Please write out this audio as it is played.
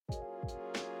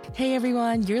Hey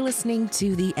everyone, you're listening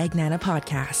to the Eggnana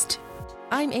podcast.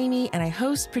 I'm Amy and I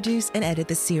host, produce, and edit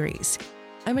the series.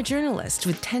 I'm a journalist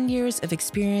with 10 years of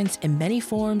experience in many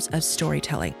forms of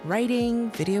storytelling,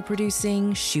 writing, video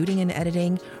producing, shooting and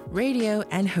editing, radio,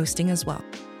 and hosting as well.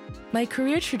 My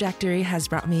career trajectory has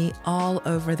brought me all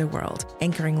over the world,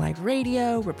 anchoring live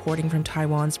radio, reporting from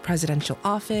Taiwan's presidential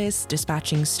office,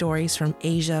 dispatching stories from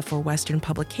Asia for Western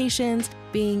publications,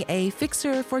 being a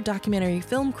fixer for documentary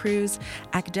film crews,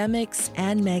 academics,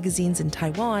 and magazines in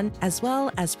Taiwan, as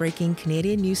well as breaking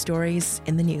Canadian news stories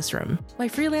in the newsroom. My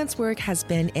freelance work has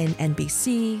been in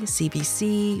NBC,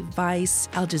 CBC, Vice,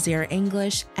 Al Jazeera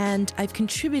English, and I've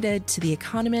contributed to The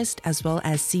Economist as well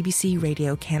as CBC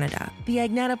Radio Canada. The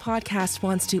Eggnana podcast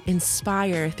wants to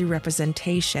inspire through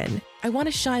representation. I want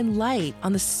to shine light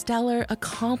on the stellar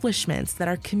accomplishments that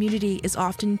our community is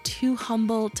often too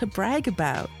humble to brag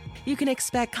about. You can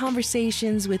expect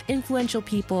conversations with influential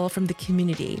people from the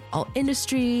community, all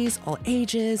industries, all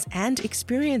ages, and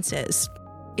experiences.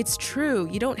 It's true,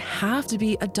 you don't have to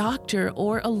be a doctor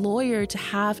or a lawyer to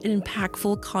have an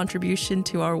impactful contribution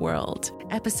to our world.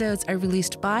 Episodes are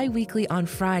released bi-weekly on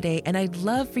Friday, and I'd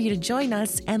love for you to join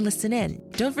us and listen in.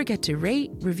 Don't forget to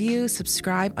rate, review,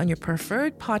 subscribe on your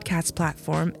preferred podcast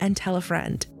platform, and tell a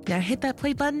friend. Now hit that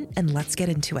play button and let's get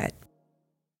into it.